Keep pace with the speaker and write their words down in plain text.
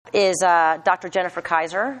is Dr. Jennifer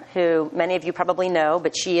Kiser, who many of you probably know,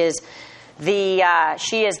 but she is the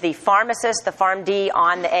pharmacist, the PharmD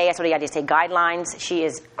on the ASODIDSA guidelines. She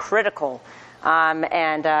is critical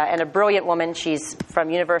and a brilliant woman. She's from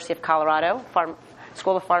University of Colorado,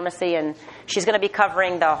 School of Pharmacy, and she's going to be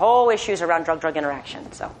covering the whole issues around drug-drug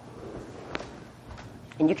interaction. So,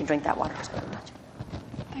 and you can drink that water. So don't touch it.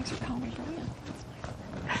 Thanks for calling me brilliant.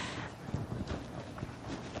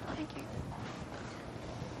 Thank you.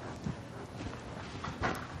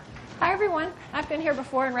 Hi, everyone. I've been here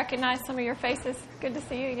before and recognized some of your faces. Good to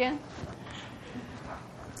see you again.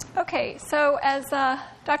 Okay, so as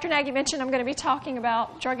Dr. Nagy mentioned, I'm going to be talking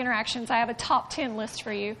about drug interactions. I have a top 10 list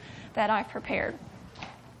for you that I've prepared.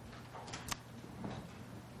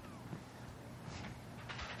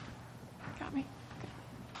 Got me?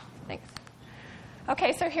 Thanks.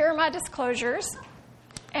 Okay, so here are my disclosures.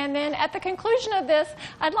 And then at the conclusion of this,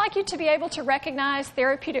 I'd like you to be able to recognize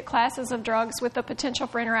therapeutic classes of drugs with the potential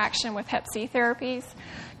for interaction with Hep C therapies,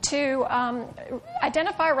 to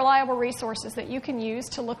identify reliable resources that you can use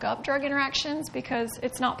to look up drug interactions, because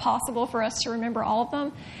it's not possible for us to remember all of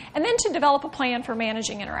them, and then to develop a plan for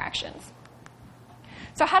managing interactions.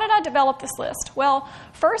 So how did I develop this list? Well,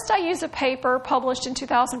 first I used a paper published in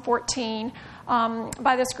 2014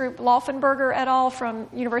 by this group, Laufenberger et al. From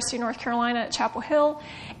University of North Carolina at Chapel Hill.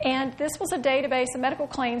 And this was a database, a medical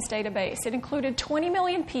claims database. It included 20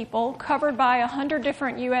 million people covered by 100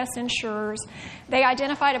 different U.S. insurers. They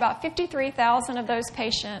identified about 53,000 of those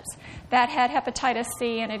patients that had hepatitis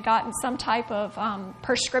C and had gotten some type of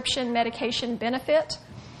prescription medication benefit.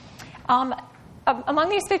 Among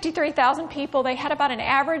these 53,000 people, they had about an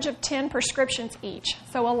average of 10 prescriptions each,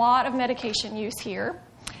 so a lot of medication use here.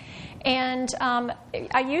 And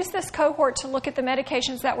I used this cohort to look at the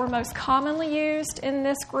medications that were most commonly used in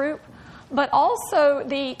this group, but also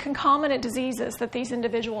the concomitant diseases that these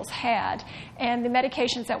individuals had and the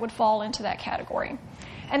medications that would fall into that category.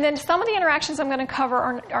 And then some of the interactions I'm going to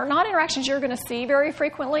cover are not interactions you're going to see very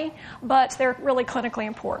frequently, but they're really clinically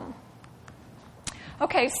important.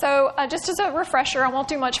 Okay, so just as a refresher, I won't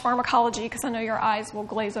do much pharmacology because I know your eyes will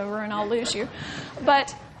glaze over and I'll lose you.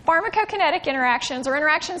 But pharmacokinetic interactions are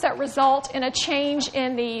interactions that result in a change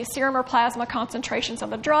in the serum or plasma concentrations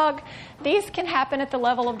of a drug. These can happen at the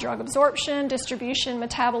level of drug absorption, distribution,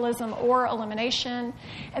 metabolism, or elimination.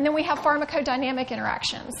 And then we have pharmacodynamic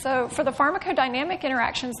interactions. So for the pharmacodynamic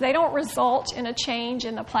interactions, they don't result in a change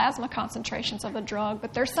in the plasma concentrations of the drug,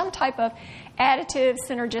 but there's some type of additive,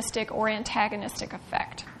 synergistic, or antagonistic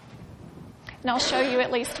effect. And I'll show you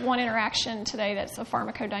at least one interaction today that's a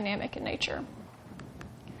pharmacodynamic in nature.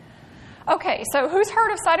 Okay, so who's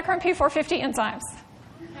heard of cytochrome P450 enzymes?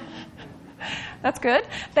 That's good.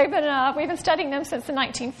 We've been studying them since the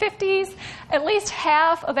 1950s. At least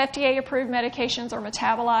half of FDA-approved medications are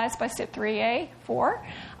metabolized by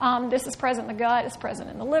CYP3A4. This is present in the gut. It's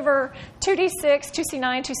present in the liver. 2D6,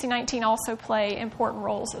 2C9, 2C19 also play important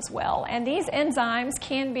roles as well. And these enzymes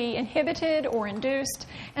can be inhibited or induced,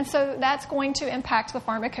 and so that's going to impact the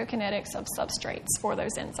pharmacokinetics of substrates for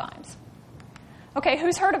those enzymes. Okay,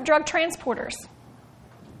 who's heard of drug transporters?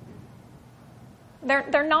 They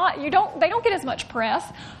don't get as much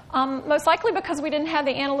press, most likely because we didn't have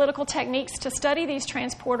the analytical techniques to study these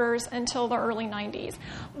transporters until the early 90s.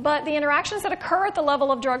 But the interactions that occur at the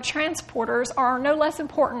level of drug transporters are no less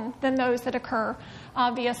important than those that occur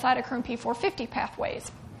via cytochrome P450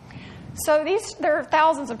 pathways. So there are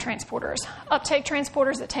thousands of transporters. Uptake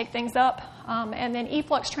transporters that take things up, and then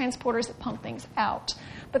efflux transporters that pump things out.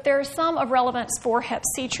 But there are some of relevance for Hep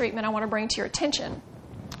C treatment I want to bring to your attention.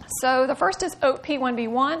 So the first is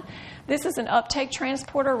OAT-P1B1. This is an uptake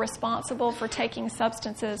transporter responsible for taking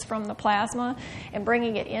substances from the plasma and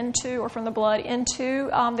bringing it into, or from the blood into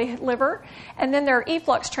the liver. And then there are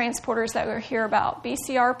efflux transporters that we'll hear about,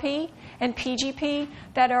 BCRP and PGP,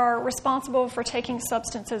 that are responsible for taking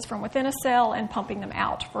substances from within a cell and pumping them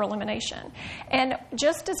out for elimination. And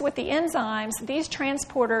just as with the enzymes, these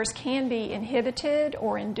transporters can be inhibited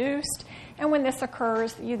or induced, and when this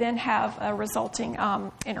occurs, you then have a resulting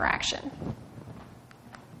interaction.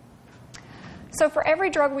 So for every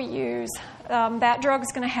drug we use, that drug is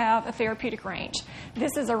going to have a therapeutic range.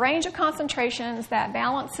 This is a range of concentrations that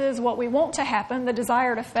balances what we want to happen, the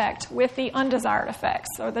desired effect, with the undesired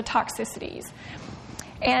effects, or the toxicities.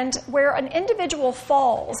 And where an individual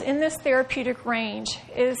falls in this therapeutic range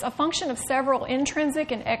is a function of several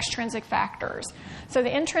intrinsic and extrinsic factors. So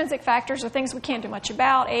the intrinsic factors are things we can't do much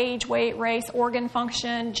about: age, weight, race, organ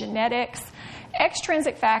function, genetics.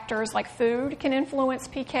 Extrinsic factors like food can influence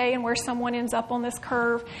PK and where someone ends up on this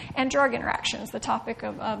curve, and drug interactions, the topic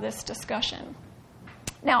of this discussion.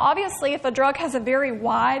 Now, obviously, if a drug has a very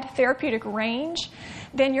wide therapeutic range,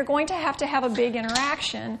 then you're going to have a big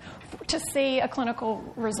interaction to see a clinical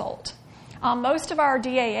result. Most of our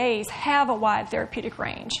DAAs have a wide therapeutic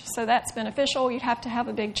range, so that's beneficial. You'd have to have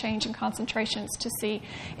a big change in concentrations to see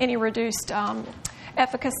any reduced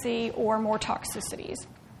efficacy or more toxicities.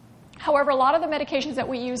 However, a lot of the medications that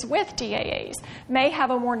we use with DAAs may have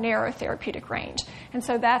a more narrow therapeutic range, and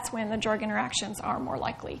so that's when the drug interactions are more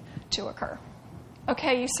likely to occur.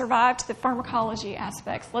 Okay, you survived the pharmacology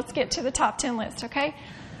aspects. Let's get to the top 10 list, okay?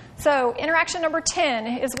 So interaction number 10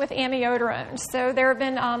 is with amiodarone. So there have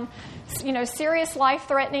been serious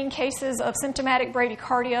life-threatening cases of symptomatic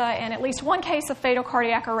bradycardia and at least one case of fatal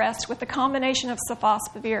cardiac arrest with the combination of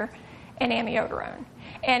sofosbuvir and amiodarone.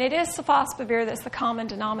 And it is sofosbuvir that's the common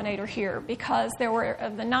denominator here because there were,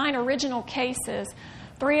 of the 9 original cases,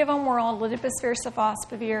 3 of them were on ledipasvir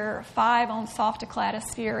sofosbuvir, 5 on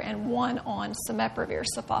softiclatosphere, and 1 on cimeprevir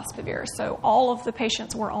sofosbuvir. So all of the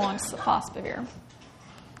patients were on sofosbuvir.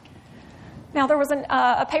 Now, there was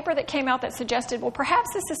a paper that came out that suggested, well, perhaps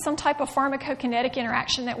this is some type of pharmacokinetic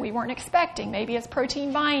interaction that we weren't expecting. Maybe it's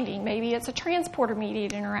protein binding. Maybe it's a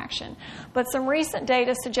transporter-mediated interaction. But some recent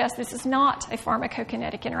data suggests this is not a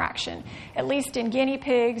pharmacokinetic interaction. At least in guinea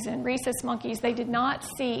pigs and rhesus monkeys, they did not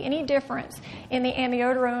see any difference in the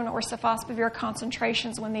amiodarone or sofosbuvir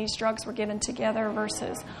concentrations when these drugs were given together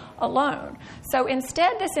versus alone. So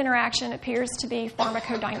instead, this interaction appears to be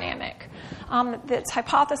pharmacodynamic. It's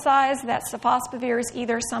hypothesized that sofosbuvir is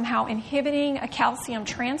either somehow inhibiting a calcium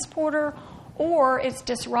transporter or it's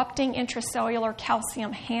disrupting intracellular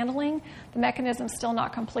calcium handling. The mechanism is still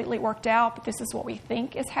not completely worked out, but this is what we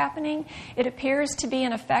think is happening. It appears to be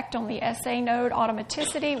an effect on the SA node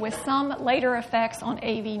automaticity with some later effects on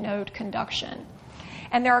AV node conduction.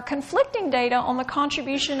 And there are conflicting data on the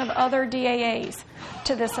contribution of other DAAs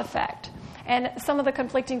to this effect. And some of the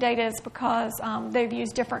conflicting data is because they've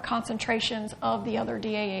used different concentrations of the other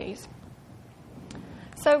DAAs.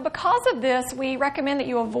 So because of this, we recommend that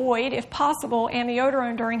you avoid, if possible,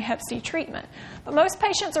 amiodarone during Hep C treatment. But most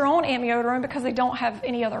patients are on amiodarone because they don't have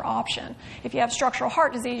any other option. If you have structural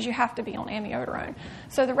heart disease, you have to be on amiodarone.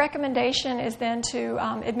 So the recommendation is then to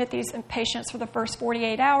admit these patients for the first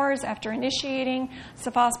 48 hours after initiating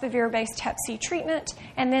sofosbuvir-based Hep C treatment,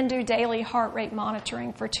 and then do daily heart rate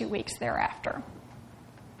monitoring for 2 weeks thereafter.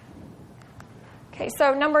 Okay,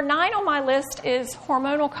 so number 9 on my list is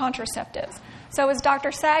hormonal contraceptives. So as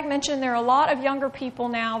Dr. Sag mentioned, there are a lot of younger people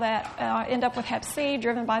now that end up with Hep C,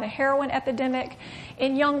 driven by the heroin epidemic.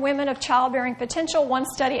 In young women of childbearing potential, one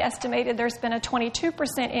study estimated there's been a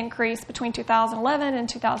 22% increase between 2011 and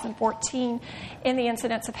 2014 in the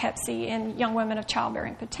incidence of Hep C in young women of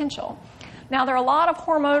childbearing potential. Now, there are a lot of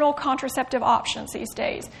hormonal contraceptive options these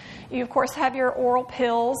days. You, of course, have your oral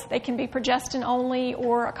pills. They can be progestin only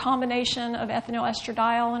or a combination of ethinyl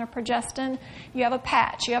estradiol and a progestin. You have a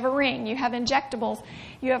patch. You have a ring. You have injectables.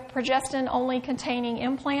 You have progestin only containing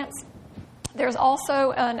implants. There's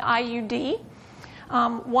also an IUD,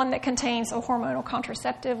 one that contains a hormonal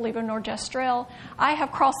contraceptive, levonorgestrel. I have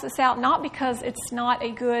crossed this out not because it's not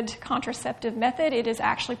a good contraceptive method. It is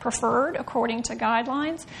actually preferred according to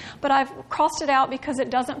guidelines. But I've crossed it out because it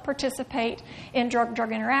doesn't participate in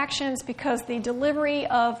drug-drug interactions because the delivery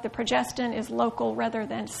of the progestin is local rather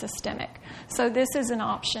than systemic. So this is an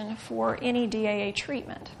option for any DAA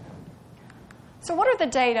treatment. So what are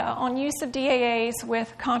the data on use of DAAs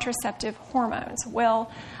with contraceptive hormones?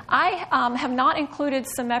 Well, I have not included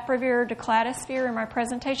cimeprevir declatosphere in my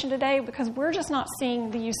presentation today because we're just not seeing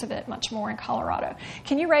the use of it much more in Colorado.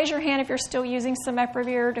 Can you raise your hand if you're still using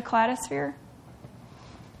cimeprevir declatosphere?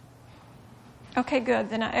 Okay, good.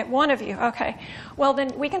 Then one of you. Okay. Well,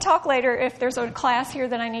 then we can talk later if there's a class here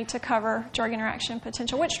that I need to cover drug interaction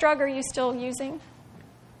potential. Which drug are you still using?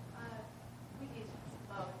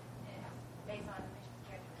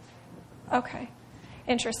 Okay,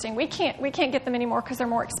 interesting. We can't get them anymore because they're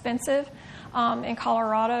more expensive in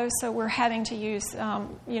Colorado. So we're having to use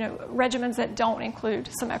regimens that don't include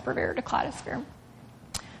cimeprevir declatosphere.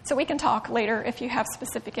 So we can talk later if you have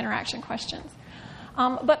specific interaction questions.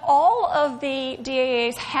 But all of the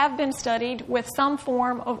DAAs have been studied with some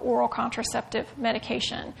form of oral contraceptive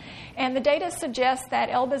medication. And the data suggests that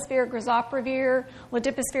elbasvir, grazoprevir,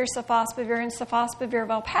 ledipasvir, sofosbuvir, and sofosbuvir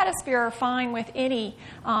valpatisvir are fine with any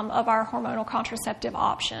of our hormonal contraceptive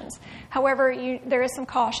options. However, there is some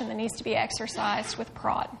caution that needs to be exercised with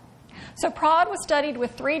PROD. So PROD was studied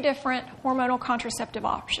with 3 different hormonal contraceptive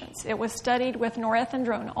options. It was studied with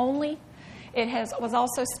norethindrone only. It was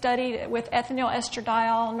also studied with ethinyl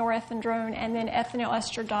estradiol, norethindrone, and then ethinyl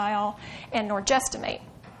estradiol and norgestimate.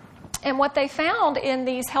 And what they found in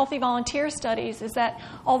these healthy volunteer studies is that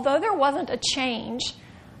although there wasn't a change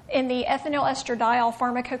in the ethinyl estradiol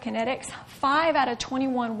pharmacokinetics, 5 out of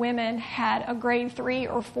 21 women had a grade 3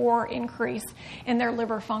 or 4 increase in their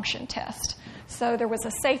liver function test. So there was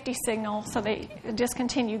a safety signal, so they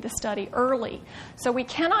discontinued the study early. So we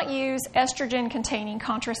cannot use estrogen-containing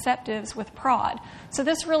contraceptives with PROD. So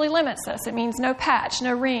this really limits us. It means no patch,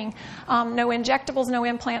 no ring, no injectables, no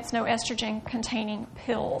implants, no estrogen-containing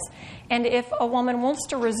pills. And if a woman wants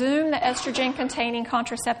to resume the estrogen-containing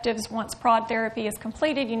contraceptives once PROD therapy is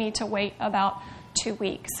completed, you need to wait about 2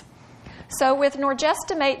 weeks. So with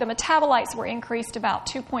norgestimate, the metabolites were increased about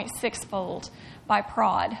 2.6-fold by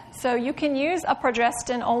PROD. So you can use a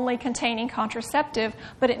progestin-only containing contraceptive,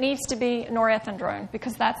 but it needs to be norethindrone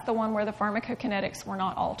because that's the one where the pharmacokinetics were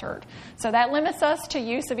not altered. So that limits us to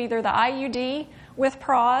use of either the IUD with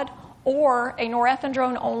PROD or a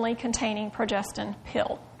norethindrone-only containing progestin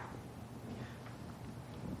pill.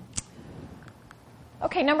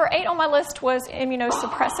 Okay, number 8 on my list was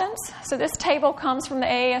immunosuppressants. So this table comes from the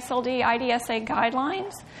AASLD IDSA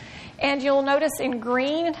guidelines. And you'll notice in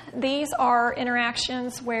green, these are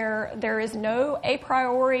interactions where there is no a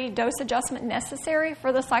priori dose adjustment necessary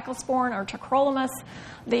for the cyclosporin or tacrolimus.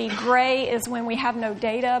 The gray is when we have no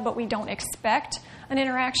data, but we don't expect an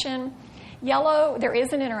interaction. Yellow, there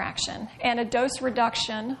is an interaction, and a dose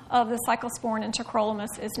reduction of the cyclosporin and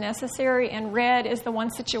tacrolimus is necessary. And red is the one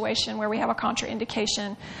situation where we have a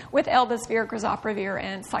contraindication with elbasvir, grazoprevir,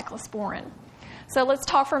 and cyclosporin. So let's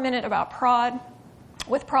talk for a minute about PROD.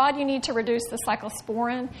 With PROD, you need to reduce the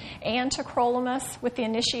cyclosporin and tacrolimus with the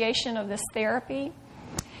initiation of this therapy.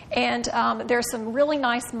 And there's some really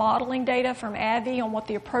nice modeling data from AbbVie on what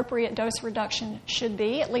the appropriate dose reduction should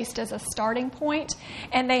be, at least as a starting point.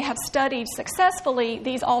 And they have studied successfully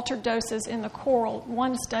these altered doses in the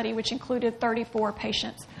CORAL-1 study, which included 34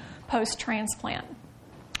 patients post-transplant.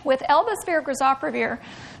 With elbasvir, grazoprevir,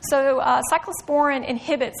 so cyclosporin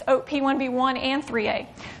inhibits P1B1 and 3A.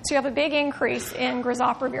 So you have a big increase in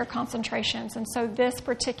grazoprevir concentrations, and so this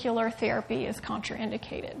particular therapy is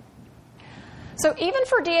contraindicated. So even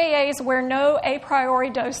for DAAs where no a priori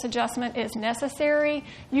dose adjustment is necessary,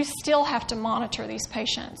 you still have to monitor these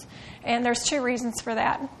patients. And there's 2 reasons for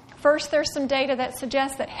that. First, there's some data that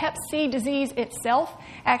suggests that Hep C disease itself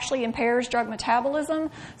actually impairs drug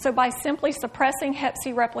metabolism. So by simply suppressing Hep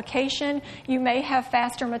C replication, you may have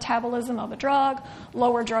faster metabolism of a drug,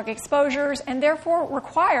 lower drug exposures, and therefore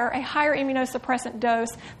require a higher immunosuppressant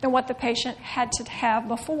dose than what the patient had to have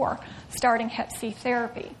before starting Hep C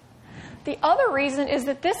therapy. The other reason is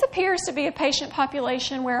that this appears to be a patient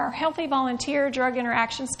population where our healthy volunteer drug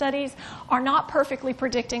interaction studies are not perfectly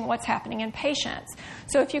predicting what's happening in patients.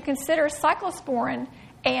 So if you consider cyclosporin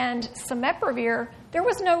and sameprovir, there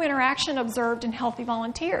was no interaction observed in healthy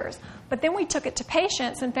volunteers. But then we took it to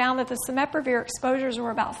patients and found that the sameprovir exposures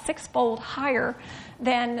were about 6-fold higher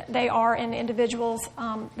than they are in individuals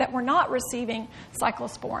that were not receiving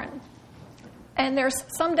cyclosporin. And there's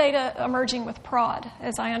some data emerging with PROD,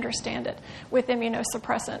 as I understand it, with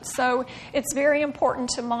immunosuppressants. So it's very important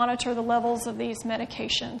to monitor the levels of these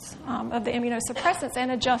medications, of the immunosuppressants, and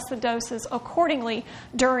adjust the doses accordingly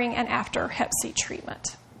during and after Hep C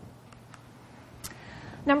treatment.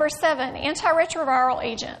 Number 7, antiretroviral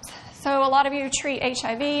agents. So a lot of you treat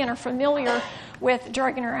HIV and are familiar with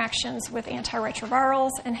drug interactions with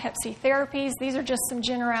antiretrovirals and Hep C therapies. These are just some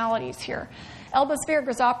generalities here. Elbasvir,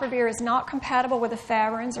 grazoprevir is not compatible with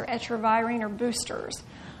efavirenz or etravirine or boosters.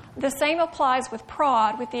 The same applies with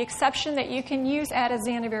PROD, with the exception that you can use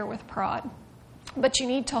atazanavir with PROD. But you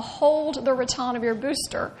need to hold the ritonavir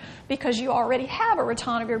booster because you already have a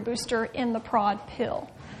ritonavir booster in the PROD pill.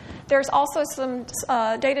 There's also some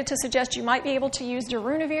data to suggest you might be able to use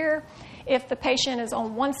darunavir if the patient is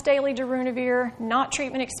on once daily darunavir, not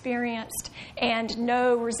treatment experienced, and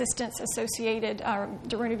no resistance-associated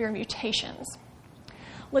darunavir mutations.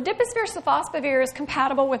 Ladipasvir sofosbuvir is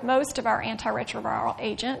compatible with most of our antiretroviral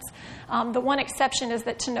agents. The one exception is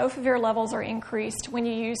that tenofovir levels are increased when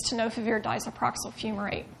you use tenofovir disoproxyl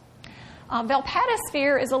fumarate.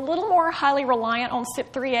 Velpatasvir is a little more highly reliant on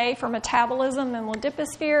CYP3A for metabolism than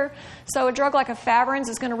ladipasvir, so a drug like efavirenz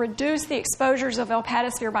is going to reduce the exposures of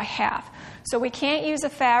velpatasvir by half. So we can't use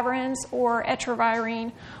efavirenz or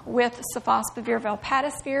etravirine with sofosbuvir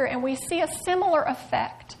velpatasvir, and we see a similar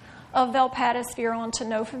effect of velpatasvir on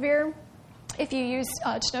tenofovir. If you use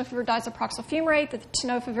tenofovir disoproxyl fumarate, the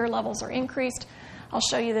tenofovir levels are increased. I'll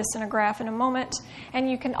show you this in a graph in a moment. And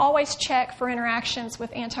you can always check for interactions with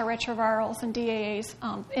antiretrovirals and DAAs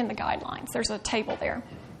in the guidelines. There's a table there.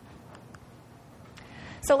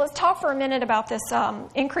 So let's talk for a minute about this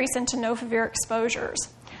increase in tenofovir exposures.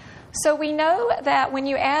 So we know that when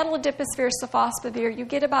you add ledipasvir/sofosbuvir, you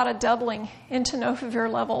get about a doubling in tenofovir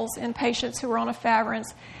levels in patients who are on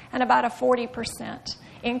efavirenz and about a 40%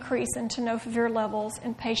 increase in tenofovir levels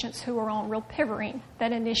in patients who are on rilpivirine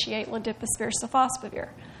that initiate ledipasvir/sofosbuvir.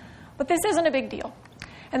 But this isn't a big deal.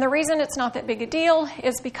 And the reason it's not that big a deal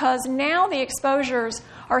is because now the exposures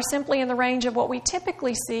are simply in the range of what we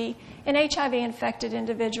typically see in HIV-infected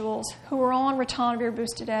individuals who are on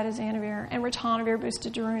ritonavir-boosted atazanavir and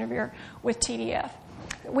ritonavir-boosted darunavir with TDF.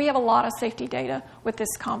 We have a lot of safety data with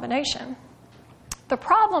this combination. The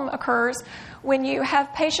problem occurs when you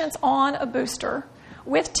have patients on a booster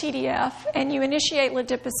with TDF and you initiate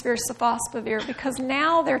ledipasvir/sofosbuvir because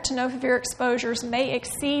now their tenofovir exposures may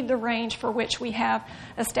exceed the range for which we have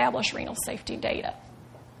established renal safety data.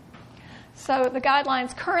 So the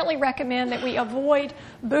guidelines currently recommend that we avoid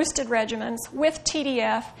boosted regimens with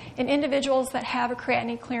TDF in individuals that have a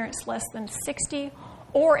creatinine clearance less than 60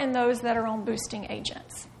 or in those that are on boosting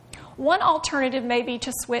agents. One alternative may be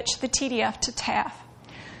to switch the TDF to TAF.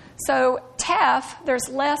 So TAF, there's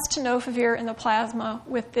less tenofovir in the plasma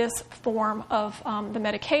with this form of the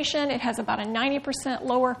medication. It has about a 90%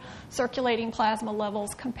 lower circulating plasma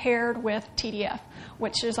levels compared with TDF,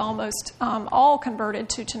 which is almost all converted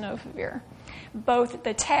to tenofovir. Both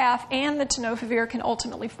the TAF and the tenofovir can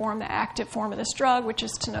ultimately form the active form of this drug, which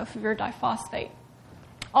is tenofovir diphosphate.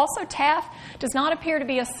 Also, TAF does not appear to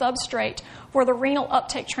be a substrate for the renal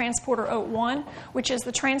uptake transporter OAT1, which is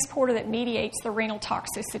the transporter that mediates the renal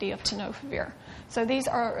toxicity of tenofovir. So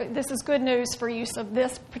this is good news for use of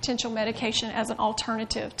this potential medication as an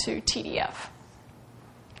alternative to TDF.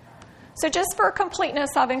 So just for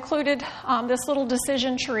completeness, I've included this little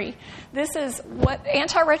decision tree. This is what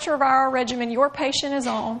antiretroviral regimen your patient is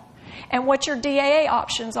on and what your DAA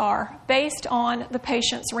options are based on the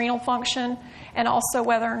patient's renal function and also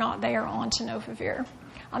whether or not they are on tenofovir.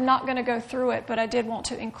 I'm not going to go through it, but I did want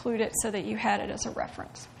to include it so that you had it as a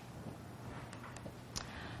reference.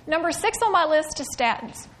 Number 6 on my list is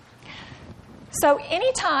statins. So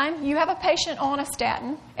anytime you have a patient on a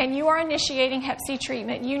statin and you are initiating Hep C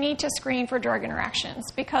treatment, you need to screen for drug interactions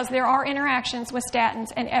because there are interactions with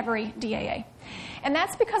statins in every DAA. And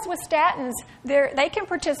that's because with statins, they can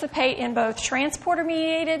participate in both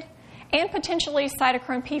transporter-mediated and potentially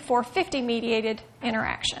cytochrome P450-mediated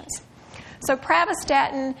interactions. So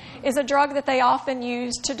pravastatin is a drug that they often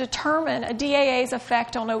use to determine a DAA's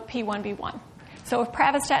effect on OP1B1. So if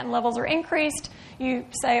pravastatin levels are increased, you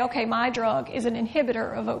say, okay, my drug is an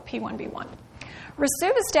inhibitor of OP1B1.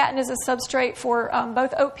 Rosuvastatin is a substrate for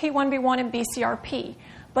both OP1B1 and BCRP.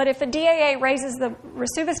 But if a DAA raises the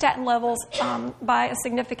rosuvastatin levels by a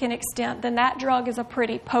significant extent, then that drug is a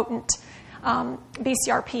pretty potent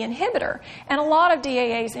BCRP inhibitor. And a lot of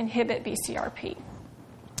DAAs inhibit BCRP.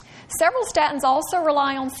 Several statins also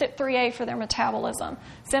rely on CYP3A for their metabolism.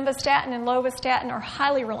 Simvastatin and lovastatin are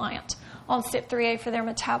highly reliant on CYP3A for their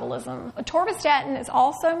metabolism. Atorvastatin is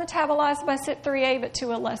also metabolized by CYP3A, but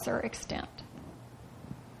to a lesser extent.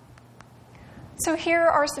 So here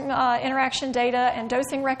are some interaction data and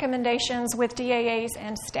dosing recommendations with DAAs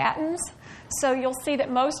and statins. So you'll see that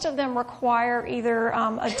most of them require either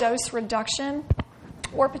a dose reduction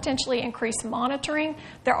or potentially increased monitoring.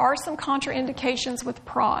 There are some contraindications with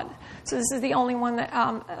PROD. So this is the only one that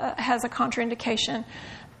has a contraindication.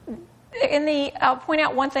 I'll point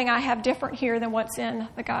out one thing I have different here than what's in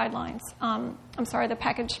the guidelines. The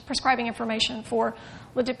package prescribing information for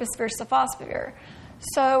ledipasvir/sofosbuvir.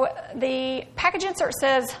 So the package insert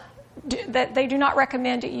says that they do not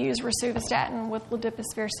recommend to use rosuvastatin with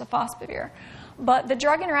ledipasvir/sofosbuvir. But the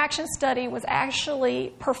drug interaction study was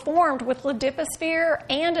actually performed with ledipasvir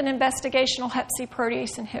and an investigational Hep C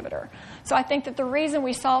protease inhibitor. So I think that the reason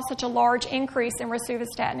we saw such a large increase in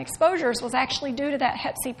rosuvastatin exposures was actually due to that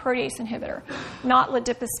Hep C protease inhibitor, not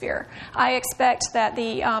ledipasvir. I expect that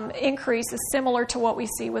the increase is similar to what we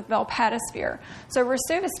see with valpatisvir. So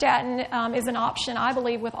rosuvastatin is an option, I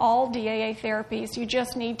believe, with all DAA therapies. You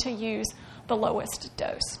just need to use the lowest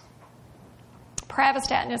dose.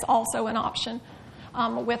 Pravastatin is also an option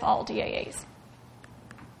with all DAAs.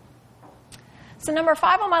 So number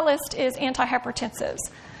 5 on my list is antihypertensives.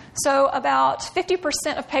 So about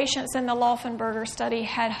 50% of patients in the Laufenberger study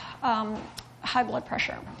had high blood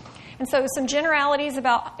pressure. And so some generalities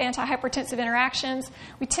about antihypertensive interactions.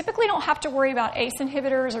 We typically don't have to worry about ACE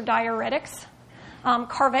inhibitors or diuretics.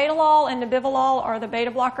 Carvedilol and nebivolol are the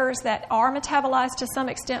beta blockers that are metabolized to some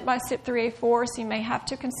extent by CYP3A4, so you may have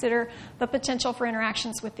to consider the potential for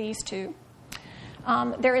interactions with these two.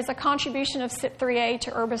 There is a contribution of CYP3A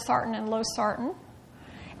to irbesartan and losartan.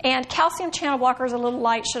 And calcium channel blockers, a little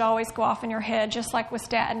light should always go off in your head, just like with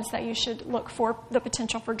statins, that you should look for the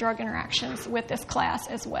potential for drug interactions with this class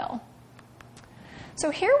as well. So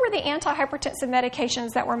here were the antihypertensive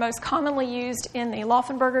medications that were most commonly used in the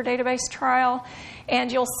Laufenberger database trial.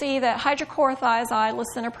 And you'll see that hydrochlorothiazide,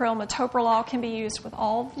 lisinopril, metoprolol can be used with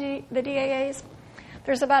all the DAAs.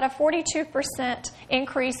 There's about a 42%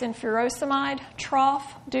 increase in furosemide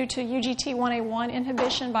trough due to UGT1A1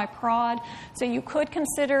 inhibition by PROD. So you could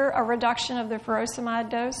consider a reduction of the furosemide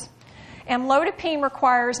dose. Amlodipine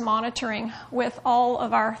requires monitoring with all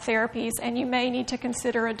of our therapies, and you may need to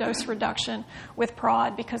consider a dose reduction with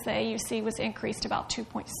PROD because the AUC was increased about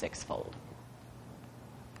 2.6-fold.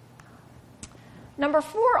 Number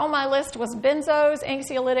 4 on my list was benzos,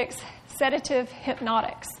 anxiolytics, sedative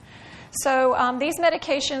hypnotics. So these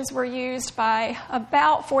medications were used by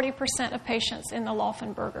about 40% of patients in the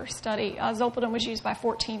Laufenberger study. Zolpidem was used by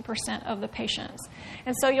 14% of the patients.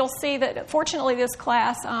 And so you'll see that, fortunately, this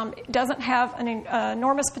class doesn't have an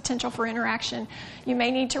enormous potential for interaction. You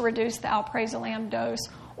may need to reduce the alprazolam dose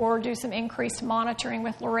or do some increased monitoring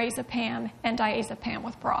with lorazepam and diazepam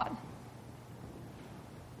with PROD.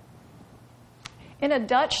 In a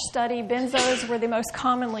Dutch study, benzos were the most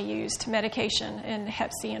commonly used medication in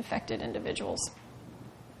Hep C infected individuals.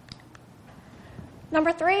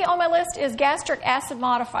 Number 3 on my list is gastric acid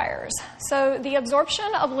modifiers. So the absorption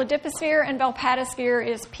of ledipasvir and velpatasvir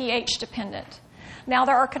is pH dependent. Now,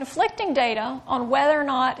 there are conflicting data on whether or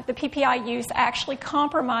not the PPI use actually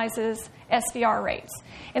compromises SVR rates.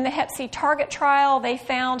 In the Hep C target trial, they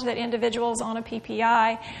found that individuals on a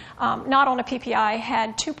PPI, not on a PPI,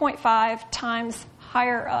 had 2.5 times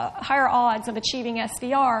higher odds of achieving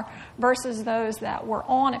SVR versus those that were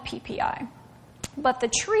on a PPI. But the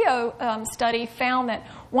TRIO study found that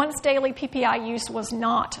once daily PPI use was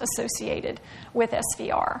not associated with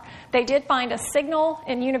SVR. They did find a signal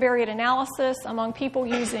in univariate analysis among people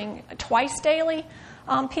using twice daily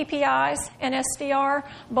PPIs and SVR,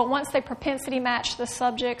 but once they propensity matched the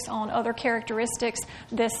subjects on other characteristics,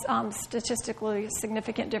 this statistically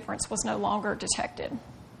significant difference was no longer detected.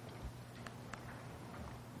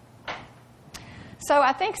 So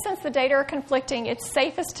I think since the data are conflicting, it's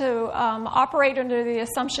safest to operate under the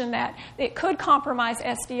assumption that it could compromise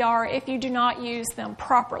SVR if you do not use them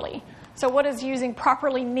properly. So what does using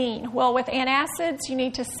properly mean? Well, with antacids, you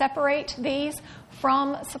need to separate these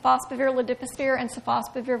from sofosbuvir, ledipasvir, and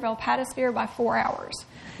sofosbuvir, velpatasvir by 4 hours.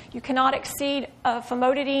 You cannot exceed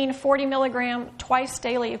famotidine 40 milligram twice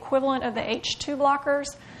daily equivalent of the H2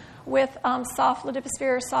 blockers with soft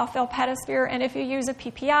ledipasvir, soft velpatasvir, and if you use a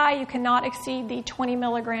PPI, you cannot exceed the 20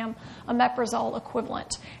 milligram omeprazole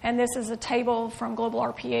equivalent. And this is a table from Global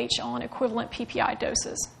RPH on equivalent PPI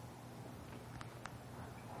doses.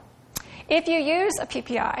 If you use a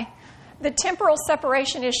PPI, the temporal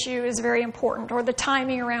separation issue is very important, or the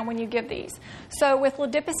timing around when you give these. So with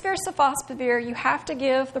ledipasvir, sofosbuvir, you have to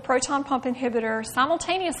give the proton pump inhibitor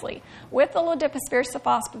simultaneously with the ledipasvir,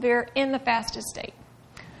 sofosbuvir in the fasted state.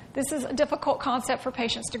 This is a difficult concept for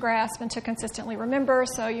patients to grasp and to consistently remember,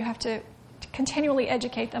 so you have to continually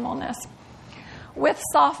educate them on this. With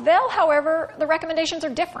Sofvel, however, the recommendations are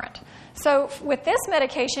different. So with this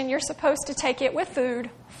medication, you're supposed to take it with food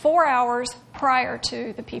 4 hours prior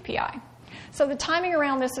to the PPI. So the timing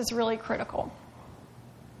around this is really critical.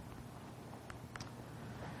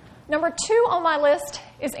 Number 2 on my list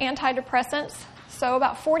is antidepressants. So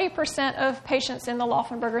about 40% of patients in the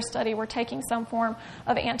Laufenberger study were taking some form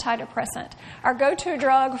of antidepressant. Our go-to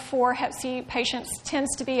drug for Hep C patients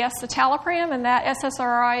tends to be escitalopram, and that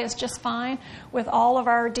SSRI is just fine with all of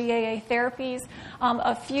our DAA therapies.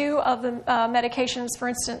 A few of the medications, for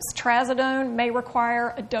instance, trazodone, may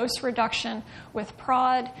require a dose reduction with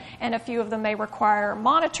PROD, and a few of them may require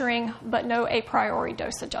monitoring, but no a priori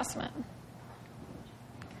dose adjustment.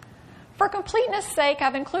 For completeness' sake,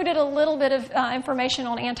 I've included a little bit of information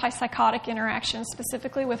on antipsychotic interactions,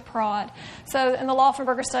 specifically with PROD. So in the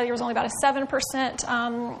Laufenberger study, there was only about a 7%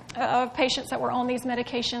 of patients that were on these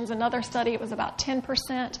medications. Another study, it was about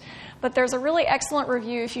 10%. But there's a really excellent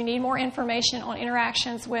review if you need more information on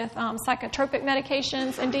interactions with psychotropic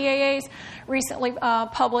medications and DAAs, recently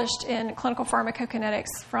published in Clinical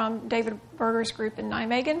Pharmacokinetics from David Berger's group in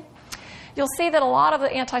Nijmegen. You'll see that a lot of the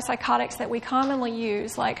antipsychotics that we commonly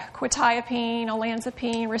use, like quetiapine,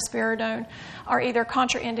 olanzapine, risperidone, are either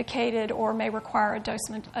contraindicated or may require a dose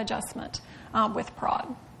adjustment with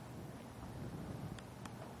PROD.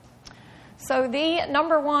 So the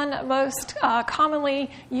number one most commonly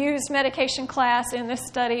used medication class in this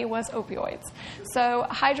study was opioids. So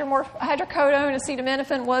hydrocodone,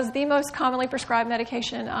 acetaminophen was the most commonly prescribed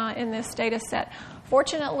medication in this data set.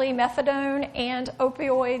 Fortunately, methadone and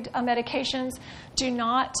opioid medications do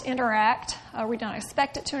not interact. We don't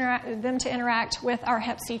expect them to interact with our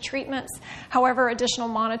Hep C treatments. However, additional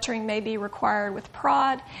monitoring may be required with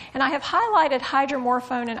PROD. And I have highlighted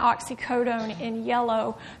hydromorphone and oxycodone in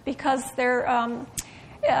yellow because their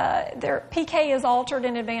PK is altered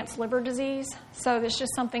in advanced liver disease. So there's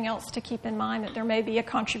just something else to keep in mind, that there may be a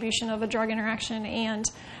contribution of a drug interaction and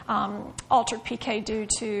altered PK due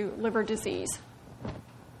to liver disease.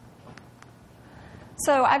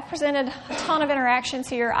 So I've presented a ton of interactions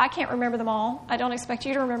here. I can't remember them all. I don't expect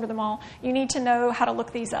you to remember them all. You need to know how to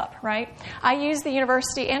look these up, right? I use the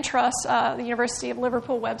university and trust the University of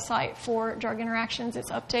Liverpool website for drug interactions. It's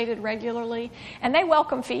updated regularly, and they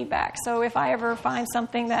welcome feedback. So if I ever find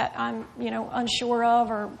something that I'm, unsure of,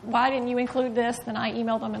 or why didn't you include this, then I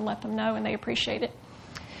email them and let them know, and they appreciate it.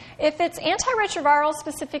 If it's antiretroviral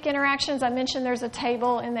specific interactions, I mentioned there's a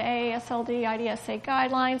table in the AASLD IDSA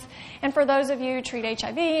guidelines. And for those of you who treat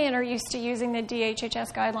HIV and are used to using the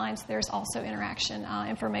DHHS guidelines, there's also interaction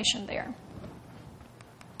information there.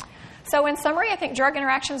 So in summary, I think drug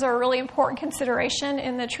interactions are a really important consideration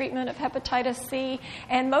in the treatment of hepatitis C.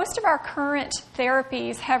 And most of our current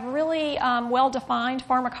therapies have really well-defined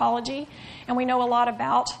pharmacology, and we know a lot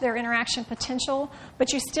about their interaction potential,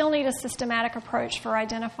 but you still need a systematic approach for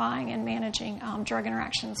identifying and managing drug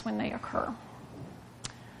interactions when they occur.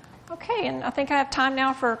 Okay, and I think I have time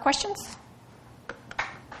now for questions.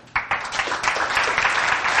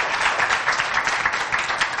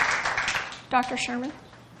 Dr. Sherman?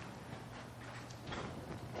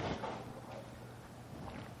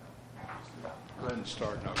 Go ahead and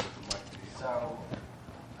start, and I'll get the mic to you. So,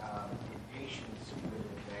 in patients with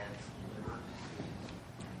advanced liver disease,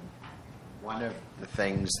 one of the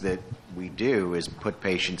things that we do is put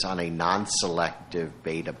patients on a non-selective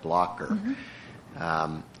beta blocker.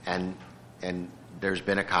 Mm-hmm. And there's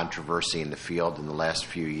been a controversy in the field in the last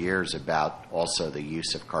few years about also the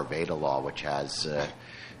use of carvedilol, which has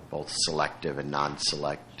both selective and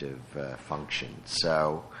non-selective functions.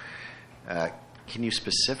 So, can you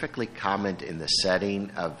specifically comment in the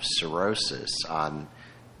setting of cirrhosis on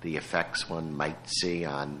the effects one might see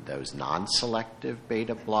on those non-selective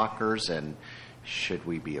beta blockers, and should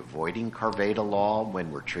we be avoiding carvedilol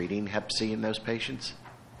when we're treating Hep C in those patients?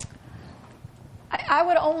 I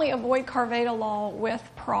would only avoid carvedilol with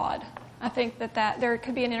PROD. I think that there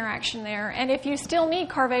could be an interaction there. And if you still need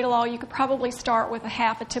carvedilol, you could probably start with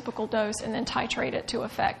half a typical dose and then titrate it to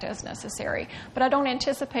effect as necessary. But I don't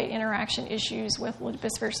anticipate interaction issues with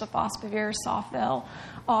ledipasvir, sofosbuvir, Sofvel,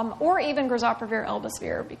 or even grazoprevir,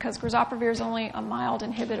 elbasvir, because grazoprevir is only a mild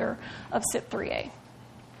inhibitor of CYP3A.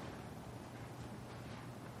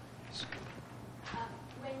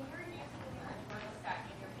 When you're using atorvastatin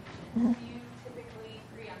in your patients, do you typically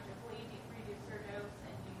preemptively reduce their dose,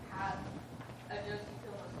 and do you have a dose you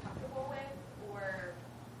feel most comfortable with, or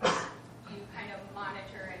do you kind of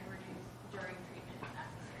monitor and reduce during treatment if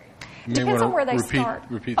necessary? Depends on where they start.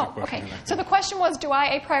 Repeat the question. Okay. So the question was, do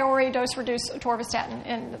I a priori dose reduce atorvastatin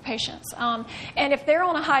in the patients? And if they're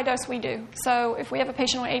on a high dose, we do. So if we have a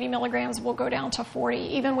patient on 80 milligrams, we'll go down to 40,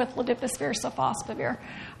 even with ledipasvir, sofosbuvir.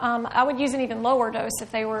 I would use an even lower dose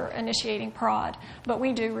if they were initiating PROD, but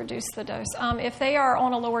we do reduce the dose. If they are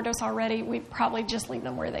on a lower dose already, we probably just leave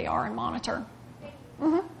them where they are and monitor.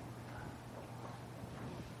 Mm-hmm.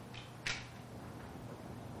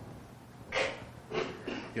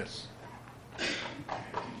 Yes.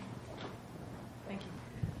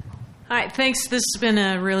 All right, thanks. This has been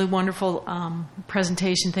a really wonderful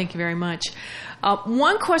presentation. Thank you very much.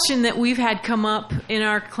 One question that we've had come up in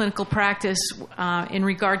our clinical practice in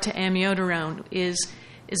regard to amiodarone is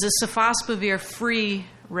a sofosbuvir-free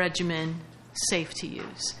regimen safe to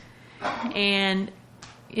use? And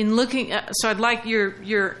in looking, so I'd like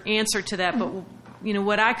your answer to that. But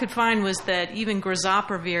what I could find was that even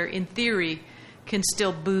grazoprevir, in theory, can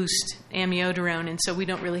still boost amiodarone, and so we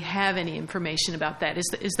don't really have any information about that.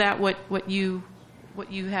 Is that what you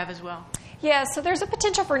have as well? Yeah, so there's a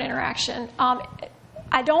potential for an interaction.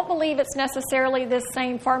 I don't believe it's necessarily this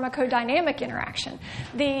same pharmacodynamic interaction.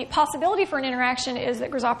 The possibility for an interaction is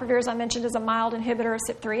that grazoprevir, as I mentioned, is a mild inhibitor of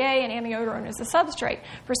CYP3A, and amiodarone is a substrate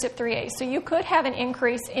for CYP3A. So you could have an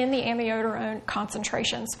increase in the amiodarone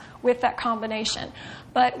concentrations with that combination.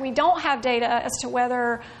 But we don't have data as to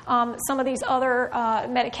whether some of these other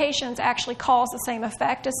medications actually cause the same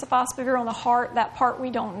effect as sofosbuvir on the heart. That part we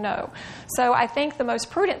don't know. So I think the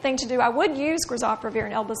most prudent thing to do, I would use grazoprevir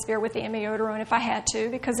and elbasvir with the amiodarone if I had to, to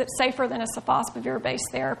because it's safer than a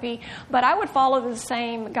sofosbuvir-based therapy. But I would follow the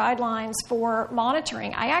same guidelines for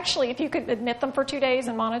monitoring. I actually, if you could admit them for 2 days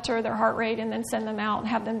and monitor their heart rate and then send them out and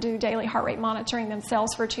have them do daily heart rate monitoring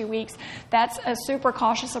themselves for 2 weeks, that's a super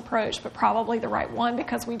cautious approach, but probably the right one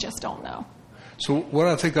because we just don't know. So what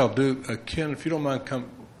I think I'll do, Ken, if you don't mind, come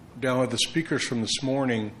down with the speakers from this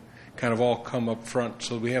morning, kind of all come up front,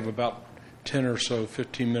 so we have about 10 or so,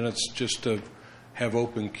 15 minutes just to have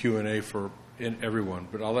open Q&A for everyone.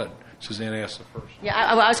 But I'll let Suzanne ask the first. Yeah,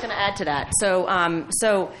 I was going to add to that.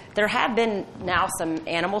 So there have been now some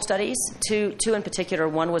animal studies, two in particular.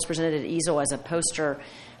 One was presented at EASL as a poster,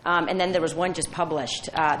 and then there was one just published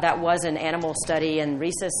that was an animal study in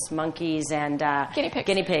rhesus monkeys and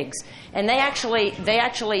guinea pigs. And they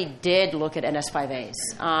actually did look at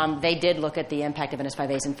NS5As. They did look at the impact of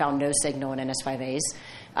NS5As and found no signal in NS5As.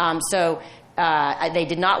 They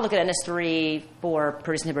did not look at NS3 for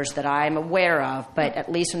protease inhibitors that I'm aware of, but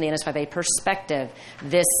at least from the NS5A perspective,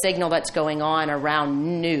 this signal that's going on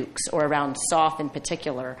around nukes or around SOF in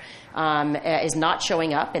particular is not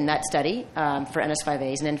showing up in that study for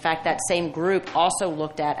NS5As. And in fact, that same group also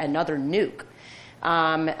looked at another nuke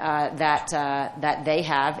that they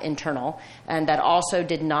have internal, and that also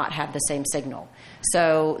did not have the same signal.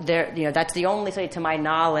 So that's the only study, to my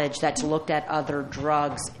knowledge, that's looked at other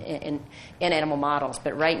drugs in animal models.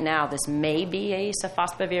 But right now, this may be a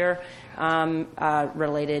sofosbuvir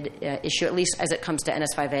related issue, at least as it comes to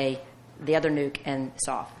NS5A, the other nuke, and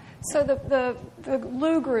SOF. So the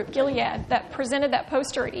Lou group, Gilead, that presented that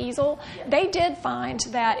poster at EASL, they did find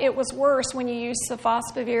that it was worse when you used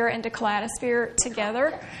sofosbuvir and declarasphere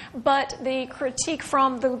together. But the critique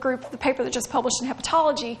from the group, the paper that just published in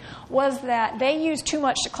Hepatology, was that they used too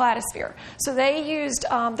much declarasphere. So they used,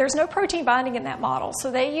 there's no protein binding in that model,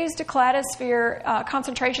 so they used declarasphere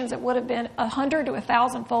concentrations that would have been 100 to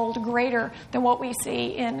 1,000-fold greater than what we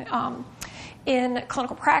see in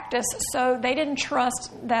clinical practice, so they didn't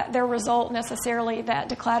trust that their result necessarily that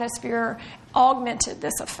declarasphere augmented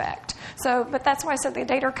this effect. So, but that's why I said the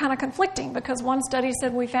data are kind of conflicting, because one study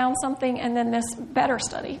said we found something, and then this better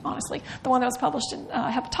study, honestly, the one that was published in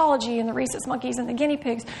Hepatology in the rhesus monkeys and the guinea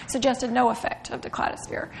pigs, suggested no effect of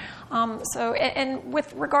declarasphere. And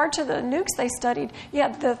with regard to the nukes they studied,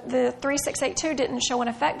 the 3682 didn't show an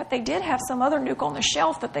effect, but they did have some other nuke on the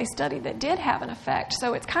shelf that they studied that did have an effect.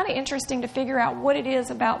 So it's kind of interesting to figure out what it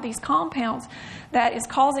is about these compounds that is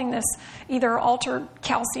causing this either altered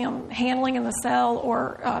calcium handling in the cell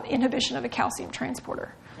or inhibition of a calcium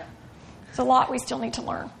transporter. It's a lot we still need to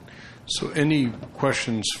learn. So any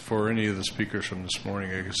questions for any of the speakers from this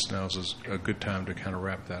morning? I guess now's a good time to kind of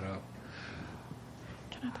wrap that up.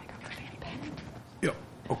 Can I take over the feedback? Yeah,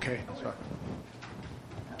 okay. Sorry.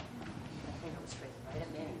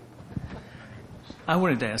 I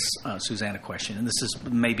wanted to ask Suzanne a question, and this is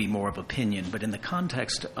maybe more of opinion, but in the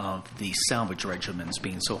context of the salvage regimens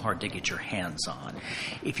being so hard to get your hands on,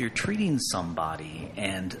 if you're treating somebody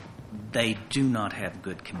and they do not have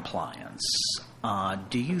good compliance,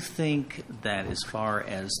 do you think that as far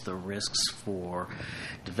as the risks for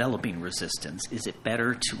developing resistance, is it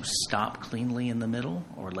better to stop cleanly in the middle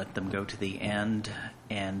or let them go to the end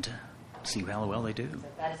and see how well they do?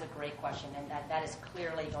 That is a great question, and that is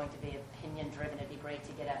clearly going to be opinion-driven. It'd be great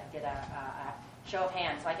to get a show of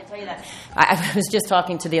hands. So I can tell you that. I was just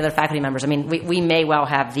talking to the other faculty members. I mean, we may well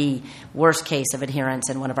have the worst case of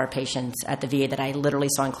adherence in one of our patients at the VA that I literally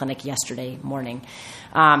saw in clinic yesterday morning,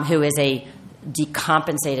 who is a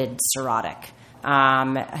decompensated cirrhotic.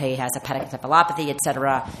 He has hepatic encephalopathy, et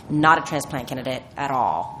cetera, not a transplant candidate at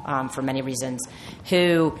all for many reasons,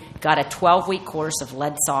 who got a 12-week course of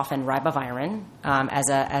lead-SOF and ribavirin as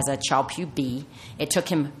a Child-Pugh B. It took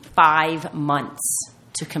him 5 months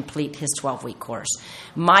to complete his 12-week course.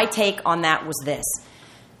 My take on that was this.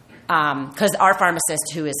 Because our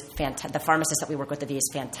pharmacist, who is the pharmacist that we work with at the VA, is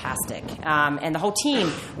fantastic. And the whole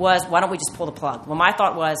team was, why don't we just pull the plug? Well, my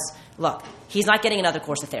thought was, look, he's not getting another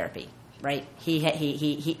course of therapy. Right?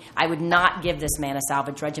 I would not give this man a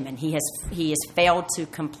salvage regimen. He has failed to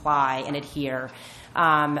comply and adhere.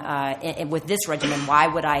 And with this regimen, why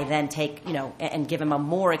would I then take, and give him a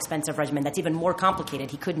more expensive regimen that's even more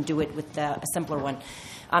complicated? He couldn't do it with a simpler one.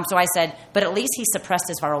 So I said, but at least he suppressed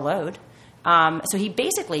his viral load. So he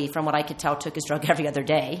basically, from what I could tell, took his drug every other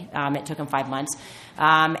day. It took him 5 months.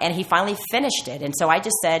 And he finally finished it. And so I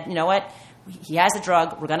just said, you know what? He has a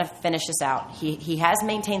drug. We're going to finish this out. He has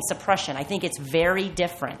maintained suppression. I think it's very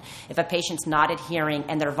different if a patient's not adhering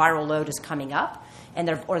and their viral load is coming up. and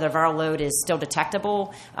their viral load is still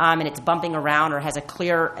detectable, and it's bumping around or has a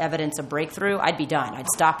clear evidence of breakthrough, I'd be done. I'd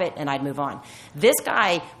stop it and I'd move on. This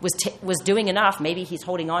guy was doing enough. Maybe he's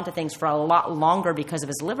holding on to things for a lot longer because of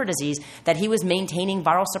his liver disease, that he was maintaining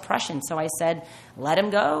viral suppression. So I said, let him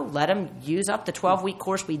go. Let him use up the 12-week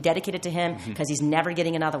course we dedicated to him, because he's never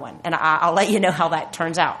getting another one. And I'll let you know how that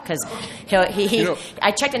turns out, because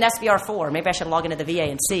I checked an SVR4. Maybe I should log into the VA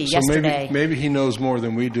and see yesterday. Maybe he knows more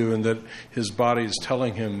than we do, and that his body is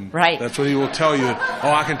telling him. Right. That's what he will tell you.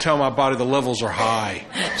 I can tell my body the levels are high,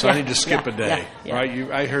 so I need to skip a day. Yeah.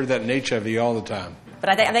 Right? I heard that in HIV all the time. But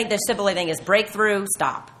I think the simple thing is breakthrough,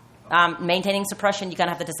 stop. Maintaining suppression, you kind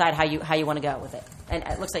of have to decide how you want to go with it. And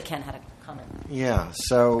it looks like Ken had a comment. Yeah.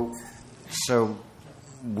 So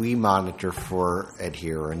we monitor for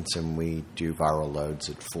adherence, and we do viral loads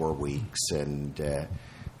at 4 weeks, and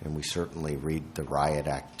we certainly read the Riot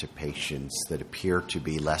Act to patients that appear to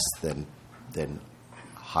be less than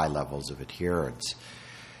high levels of adherence.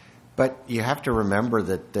 But you have to remember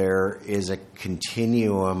that there is a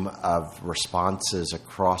continuum of responses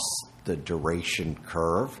across the duration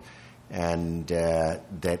curve, and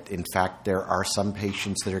that, in fact, there are some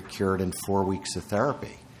patients that are cured in 4 weeks of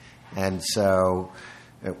therapy. And so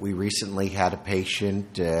we recently had a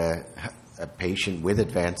patient with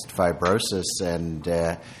advanced fibrosis,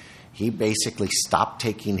 and he basically stopped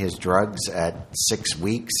taking his drugs at 6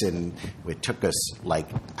 weeks, and it took us like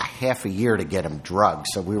a half a year to get him drugged.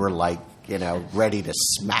 So we were ready to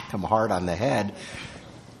smack him hard on the head.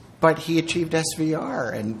 But he achieved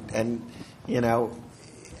SVR, and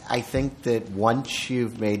I think that once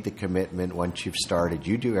you've made the commitment, once you've started,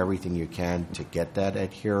 you do everything you can to get that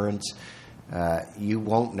adherence. You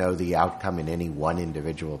won't know the outcome in any one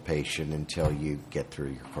individual patient until you get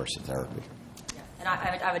through your course of therapy. And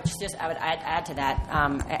I would add to that.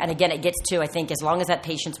 And again, it gets to, I think, as long as that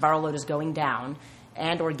patient's viral load is going down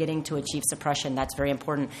and or getting to achieve suppression, that's very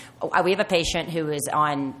important. We have a patient who is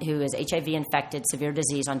HIV infected, severe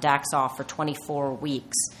disease, on Daxoff for 24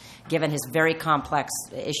 weeks, given his very complex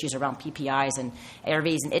issues around PPIs and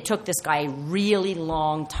ARVs. And it took this guy a really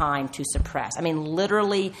long time to suppress. I mean,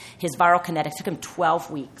 literally, his viral kinetics took him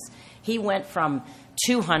 12 weeks. He went from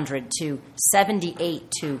 200 to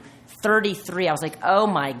 78 to 33. I was like, oh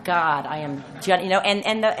my God, I am,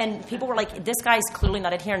 and people were like, this guy's clearly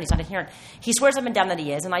not adherent. He's not adherent. He swears up and down that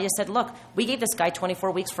he is. And I just said, look, we gave this guy 24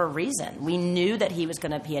 weeks for a reason. We knew that he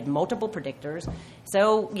had multiple predictors.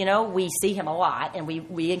 So, we see him a lot, and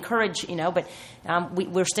we encourage, but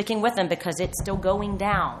we're sticking with him because it's still going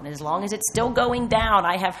down. As long as it's still going down,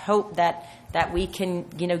 I have hope that we can,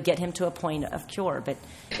 get him to a point of cure. But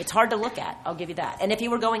it's hard to look at. I'll give you that. And if he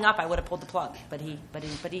were going up, I would have pulled the plug. But he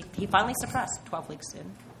finally suppressed 12 weeks in.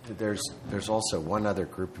 There's also one other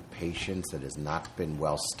group of patients that has not been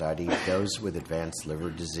well studied. Those with advanced liver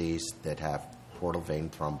disease that have portal vein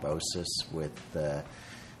thrombosis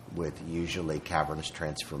with usually cavernous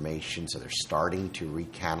transformation, so they're starting to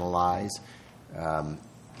recanalize.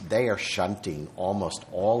 They are shunting almost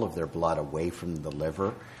all of their blood away from the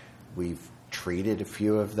liver. We've treated a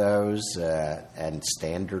few of those, and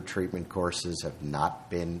standard treatment courses have not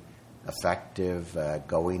been effective.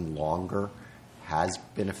 Going longer has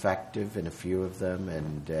been effective in a few of them,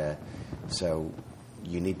 and so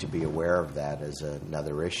you need to be aware of that as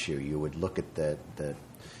another issue. You would look at the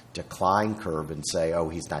decline curve and say, oh,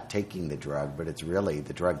 he's not taking the drug, but it's really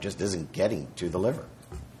the drug just isn't getting to the liver.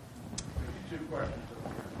 2 questions.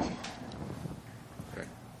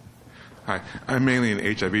 Hi, I'm mainly an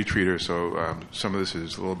HIV treater, so some of this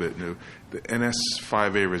is a little bit new. The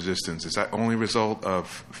NS5A resistance, is that only a result of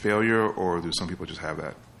failure, or do some people just have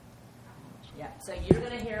that? Yeah, so you're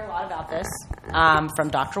going to hear a lot about this from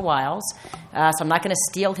Dr. Wiles, so I'm not going to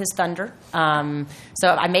steal his thunder. So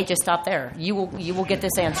I may just stop there. You will get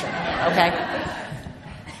this answer, okay?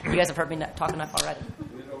 You guys have heard me talk enough already.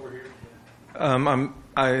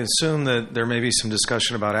 I assume that there may be some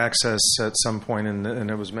discussion about access at some point,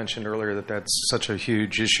 and it was mentioned earlier that that's such a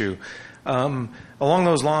huge issue. Along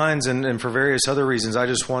those lines, and for various other reasons, I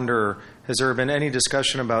just wonder, has there been any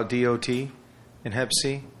discussion about DOT in Hep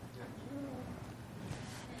C?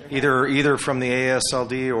 Either from the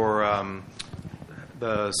AASLD or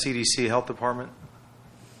the CDC Health Department?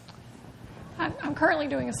 I'm currently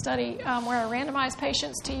doing a study where I randomize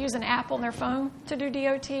patients to use an app on their phone to do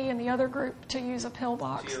DOT, and the other group to use a pill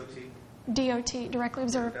box. DOT? DOT, directly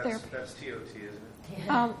observed therapy. That's TOT, isn't it?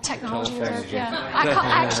 Technology observed, yeah.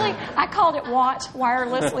 I called it WAT,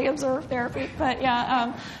 wirelessly observed therapy. But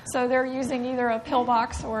yeah, so they're using either a pill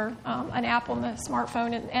box or an app on the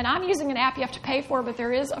smartphone. And I'm using an app you have to pay for, but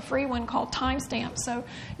there is a free one called Timestamp. So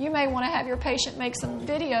you may want to have your patient make some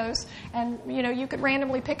videos, and you could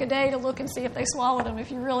randomly pick a day to look and see if they swallowed them if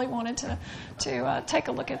you really wanted to take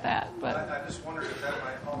a look at that. But I just wondered if that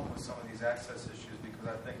might help with some of these access issues, because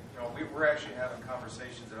I think we're actually having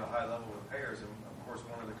conversations at a high level with payers, and of course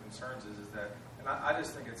one of the concerns is that, and I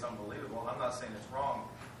just think it's unbelievable. I'm not saying it's wrong,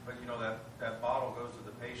 but that bottle goes to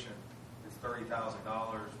the patient. It's $30,000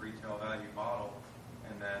 retail value bottle,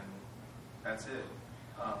 and then that's it.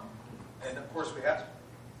 And of course we have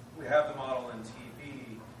the model in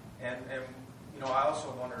TV, and I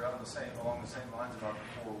also wondered along the same lines about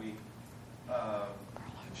the 4-week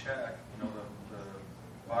check. The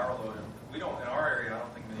viral load. And we don't, in our area, I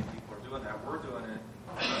don't think many people are doing that. We're doing it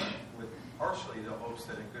with partially the hopes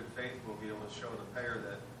that in good faith we'll be able to show the payer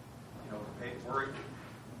that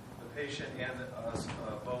the patient and us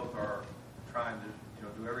both are trying to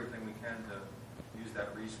do everything we can to use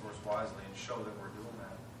that resource wisely and show that we're doing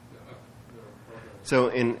that. So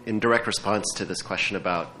in direct response to this question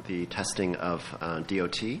about the testing of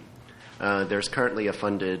DOT, there's currently a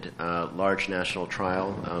funded large national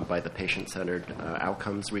trial by the Patient-Centered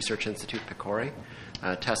Outcomes Research Institute, PCORI,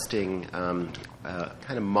 testing kind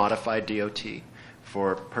of modified DOT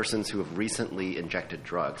for persons who have recently injected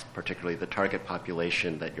drugs, particularly the target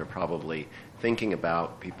population that you're probably thinking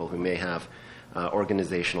about, people who may have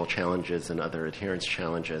organizational challenges and other adherence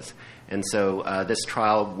challenges. And so this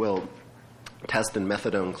trial will test in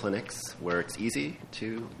methadone clinics where it's easy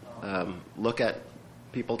to look at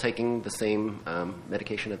people taking the same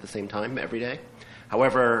medication at the same time every day.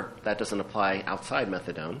 However, that doesn't apply outside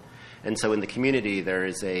methadone. And so in the community, there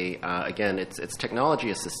is again, it's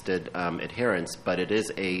technology-assisted adherence, but it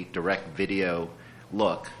is a direct video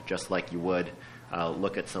look, just like you would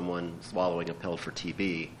look at someone swallowing a pill for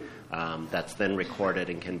TB. That's then recorded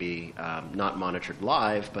and can be not monitored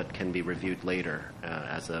live, but can be reviewed later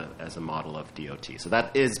as a model of DOT. So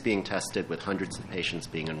that is being tested with hundreds of patients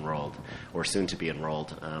being enrolled or soon to be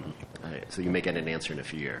enrolled. So you may get an answer in a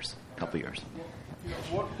couple years.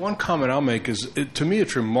 One comment I'll make is, to me,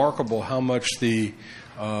 it's remarkable how much the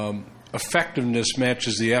effectiveness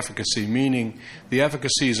matches the efficacy, meaning the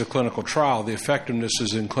efficacy is a clinical trial, the effectiveness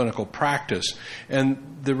is in clinical practice.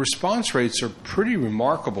 And the response rates are pretty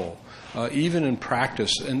remarkable, even in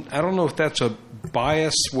practice. And I don't know if that's a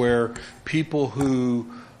bias where people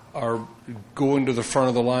who are going to the front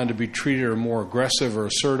of the line to be treated are more aggressive or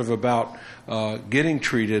assertive about getting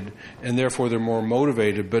treated, and therefore they're more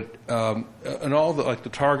motivated. But in all the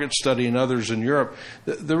Target study and others in Europe,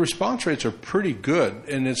 the response rates are pretty good,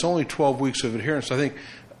 and it's only 12 weeks of adherence. I think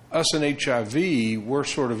us in HIV, we're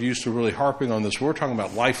sort of used to really harping on this. We're talking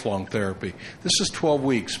about lifelong therapy. This is 12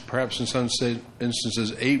 weeks, perhaps in some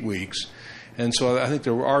instances 8 weeks. And so I think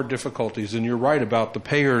there are difficulties, and you're right about the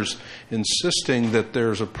payers insisting that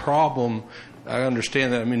there's a problem. I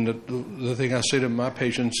understand that. I mean, the thing I say to my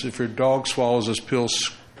patients, if your dog swallows this pill,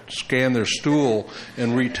 scan their stool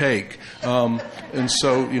and retake. And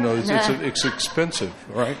so, it's expensive,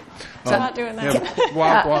 right? So I'm not doing that.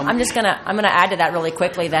 I'm gonna add to that really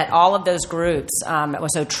quickly that all of those groups.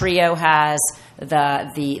 So TRIO has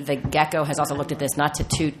the Gecko has also looked at this, not to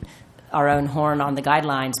toot our own horn on the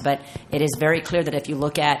guidelines, but it is very clear that if you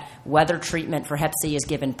look at whether treatment for Hep C is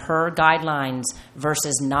given per guidelines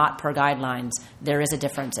versus not per guidelines, there is a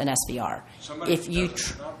difference in SVR.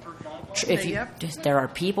 There are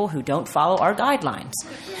people who don't follow our guidelines.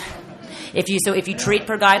 If you treat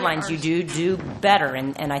per guidelines, you do better,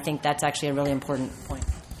 and I think that's actually a really important point.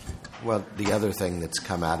 Well, the other thing that's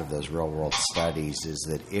come out of those real-world studies is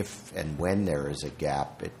that if and when there is a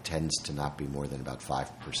gap, it tends to not be more than about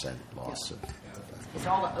 5% loss of It's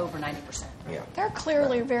all over 90%. Yeah. They're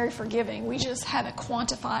clearly very forgiving. We just haven't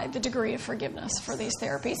quantified the degree of forgiveness for these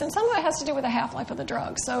therapies. And some of it has to do with the half-life of the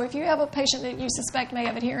drug. So if you have a patient that you suspect may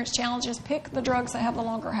have adherence challenges, pick the drugs that have the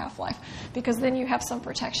longer half-life, because then you have some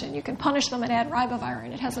protection. You can punish them and add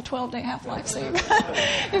ribavirin. It has a 12-day half-life, so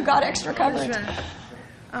you've got extra coverage.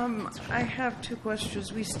 I have two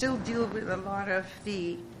questions. We still deal with a lot of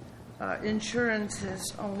the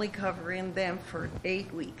insurances only covering them for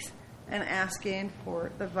 8 weeks and asking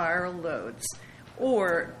for the viral loads,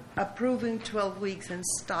 or approving 12 weeks and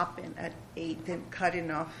stopping at 8 and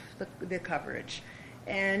cutting off the coverage.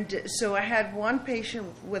 And so I had one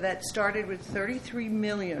patient that started with 33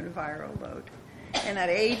 million viral load, and at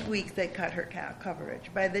 8 weeks they cut her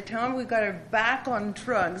coverage. By the time we got her back on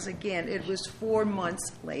drugs again, it was 4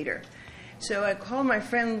 months later. So I called my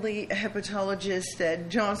friendly hepatologist at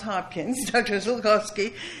Johns Hopkins, Dr.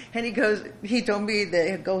 Zulkowski, and he told me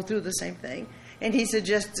they go through the same thing. And he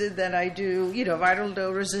suggested that I do, viral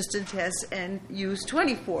load resistant tests and use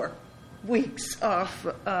 24 weeks of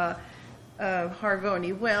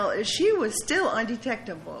Harvoni. Well, she was still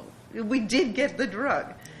undetectable. We did get the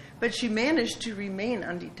drug, but she managed to remain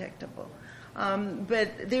undetectable.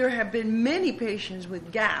 But there have been many patients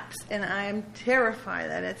with gaps, and I am terrified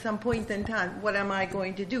that at some point in time, what am I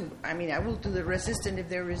going to do? I mean, I will do the resistant. If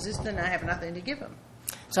they're resistant, I have nothing to give them.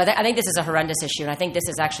 So I think this is a horrendous issue, and I think this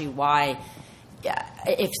is actually why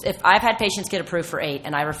if I've had patients get approved for 8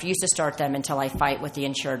 and I refuse to start them until I fight with the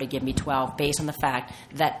insurer to give me 12 based on the fact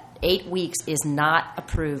that 8 weeks is not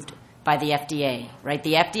approved by the FDA, right?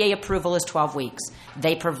 The FDA approval is 12 weeks.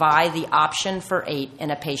 They provide the option for 8 in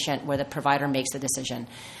a patient where the provider makes the decision.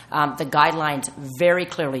 The guidelines very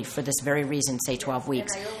clearly, for this very reason, say 12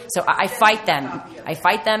 weeks. So I fight them.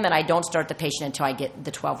 And I don't start the patient until I get the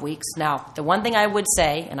 12 weeks. Now, the one thing I would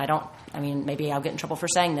say, and maybe I'll get in trouble for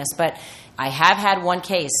saying this, but I have had one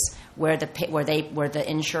case where the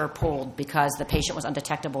insurer pulled because the patient was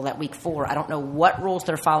undetectable at week 4. I don't know what rules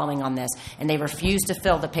they're following on this, and they refused to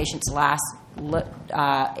fill the patient's last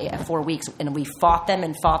 4 weeks, and we fought them.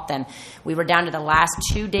 We were down to the last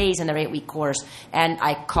 2 days in their 8-week course, and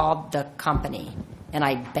I called the company and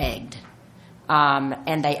I begged,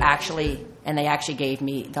 and they actually gave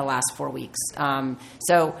me the last 4 weeks. Outside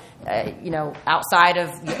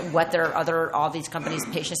of what all these companies'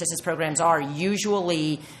 patient assistance programs are,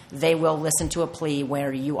 usually they will listen to a plea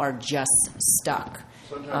where you are just stuck.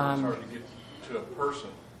 Sometimes it's hard to get to a person,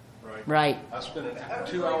 right? Right. I spent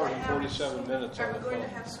 2 hours and 47 minutes on the phone. Are we going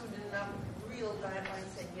to have soon enough real guidelines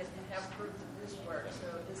saying yes, we have proof that this works, so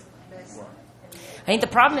this mess? Right. I think the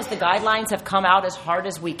problem is the guidelines have come out as hard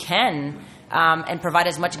as we can and provide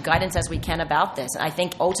as much guidance as we can about this. And I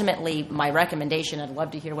think ultimately my recommendation, I'd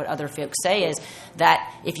love to hear what other folks say, is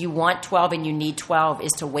that if you want 12 and you need 12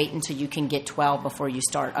 is to wait until you can get 12 before you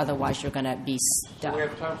start. Otherwise, you're going to be stuck. So we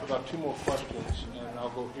have time for about 2 more questions, and I'll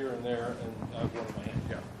go here and there, and I have one in my hand.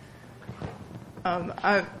 Yeah.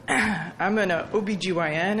 I'm an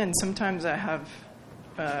OBGYN, and sometimes I have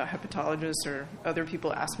hepatologists or other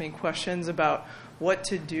people ask me questions about what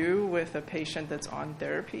to do with a patient that's on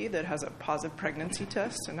therapy that has a positive pregnancy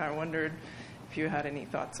test, and I wondered if you had any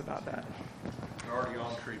thoughts about that. They're already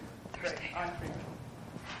on treatment. Right, on treatment.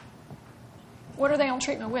 What are they on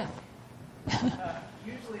treatment with?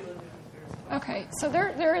 Usually Okay, so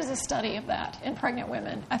there is a study of that in pregnant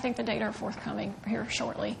women. I think the data are forthcoming here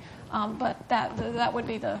shortly, but that would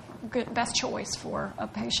be the best choice for a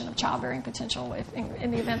patient of childbearing potential. If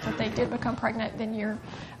in the event that they did become pregnant, then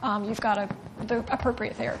you've got the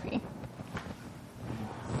appropriate therapy.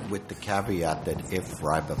 With the caveat that if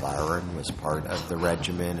ribavirin was part of the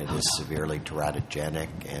regimen, it is severely teratogenic,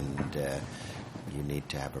 and you need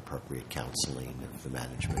to have appropriate counseling of the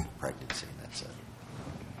management of pregnancy. That's it.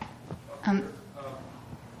 By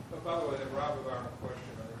the way, that ribavirin question,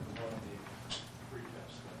 I think, is one of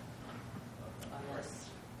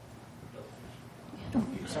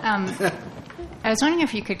the pre-tests. I was wondering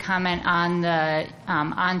if you could comment on the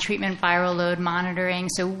on-treatment viral load monitoring.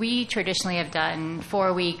 So we traditionally have done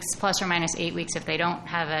 4 weeks, plus or minus 8 weeks if they don't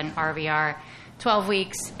have an RVR, 12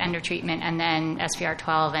 weeks end of treatment, and then SVR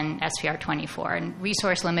 12 and SVR 24. And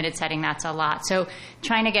resource-limited setting, that's a lot. So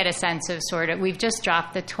trying to get a sense of we've just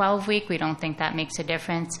dropped the 12-week. We don't think that makes a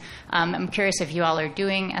difference. I'm curious if you all are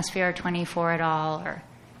doing SVR 24 at all, or...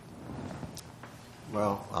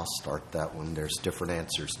 Well, I'll start that one. There's different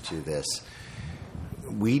answers to this.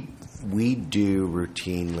 We do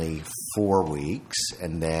routinely 4 weeks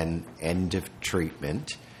and then end of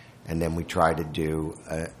treatment, and then we try to do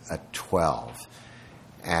a 12.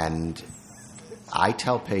 And I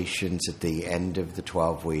tell patients at the end of the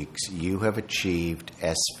 12 weeks, you have achieved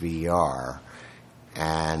SVR,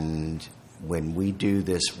 and when we do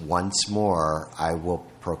this once more, I will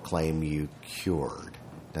proclaim you cured.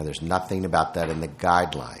 Now, there's nothing about that in the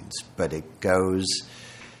guidelines, but it goes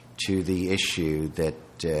to the issue that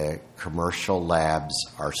commercial labs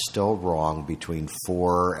are still wrong between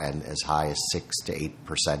 4 and as high as 6 to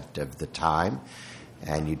 8% of the time.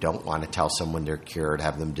 And you don't want to tell someone they're cured,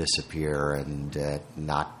 have them disappear, and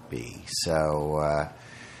not be. So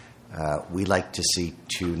we like to see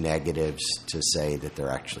 2 negatives to say that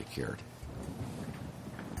they're actually cured.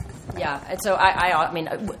 Yeah, and so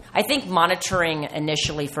I think monitoring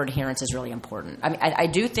initially for adherence is really important. I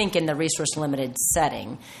do think in the resource-limited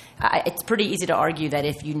setting, it's pretty easy to argue that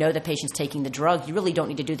if you know the patient's taking the drug, you really don't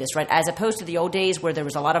need to do this, right? As opposed to the old days where there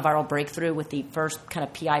was a lot of viral breakthrough with the first kind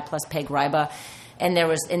of PI plus PEG riba,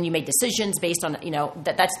 and you made decisions based on,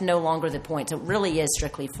 that's no longer the point. So it really is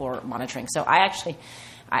strictly for monitoring. So I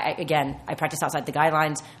practice outside the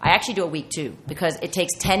guidelines. I actually do a week 2 because it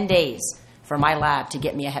takes 10 days for my lab to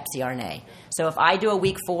get me a hep CRNA. So if I do a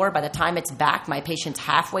week 4, by the time it's back, my patient's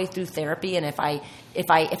halfway through therapy, and if I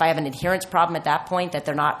have an adherence problem at that point that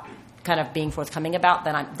they're not kind of being forthcoming about,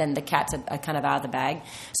 then the cat's kind of out of the bag.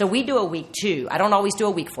 So we do a week 2. I don't always do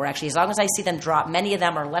a week 4, actually. As long as I see them drop, many of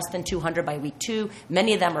them are less than 200 by week 2.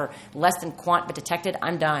 Many of them are less than quant but detected.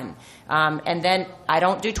 I'm done. And then I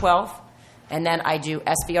don't do 12. And then I do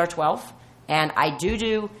SVR 12. And I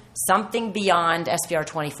do something beyond SVR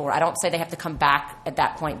 24. I don't say they have to come back at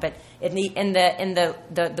that point, but in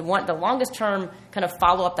the longest term kind of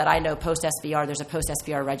follow up that I know post SVR, there's a post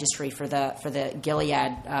SVR registry for the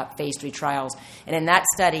Gilead phase 3 trials, and in that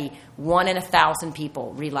study, 1 in 1,000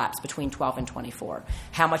 people relapse between 12 and 24.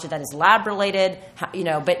 How much of that is lab related?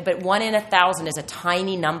 But 1 in 1,000 is a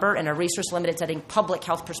tiny number. In a research limited setting, public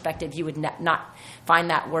health perspective, you would not find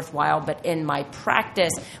that worthwhile. But in my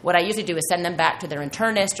practice, what I usually do is send them back to their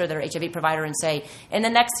internist or their HIV provider and say, in the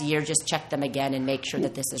next year, just check them again and make sure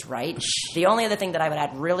that this is right. The only other thing that I would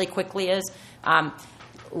add really quickly is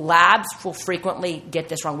labs will frequently get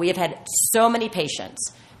this wrong. We have had so many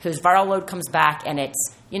patients whose viral load comes back and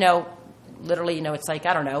it's, literally, it's like,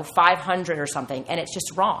 500 or something, and it's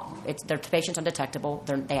just wrong. Their patient's undetectable.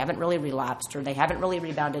 They haven't really relapsed or they haven't really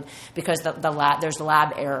rebounded because there's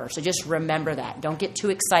lab error. So just remember that. Don't get too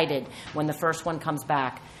excited when the first one comes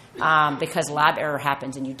back because lab error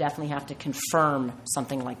happens, and you definitely have to confirm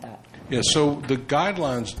something like that. Yeah, so the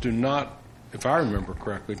guidelines do not, if I remember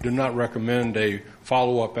correctly, do not recommend a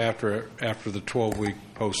follow-up after the 12-week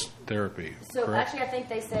post-therapy. So correct? Actually, I think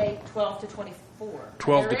they say 12 to 24.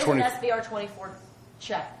 12 to 20. There is an SVR 24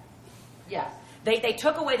 check. Yeah. They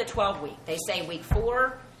took away the 12-week. They say week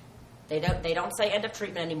 4. They don't say end of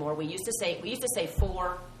treatment anymore. We used to say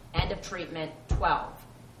 4, end of treatment, 12.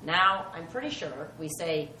 Now, I'm pretty sure we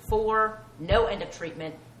say 4, no end of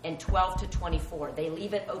treatment, and 12 to 24. They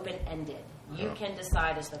leave it open-ended. You can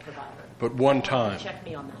decide as the provider. But one time. Check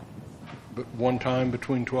me on that. But one time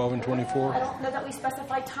between 12 and 24? I don't know that we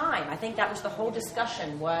specified time. I think that was the whole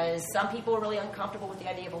discussion, was some people were really uncomfortable with the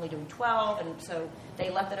idea of only doing 12, and so they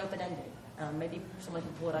left it open-ended. Maybe someone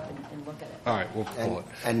can pull it up and look at it. All right, we'll pull it.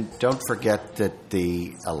 And don't forget that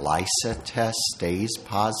the ELISA test stays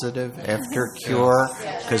positive after cure,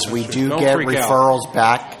 because we do get referrals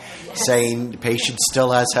back saying the patient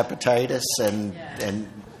still has hepatitis, and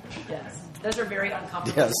yes, those are very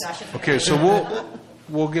uncomfortable discussions. Okay, so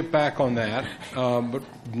we'll get back on that, but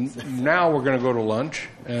now we're going to go to lunch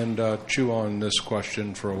and chew on this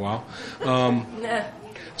question for a while.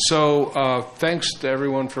 So thanks to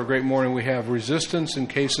everyone for a great morning. We have resistance and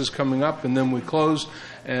cases coming up, and then we close.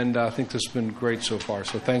 And I think this has been great so far.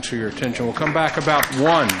 So thanks for your attention. We'll come back about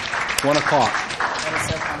 1 o'clock. That is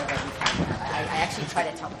so fun that I actually try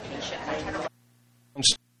to tell the patient.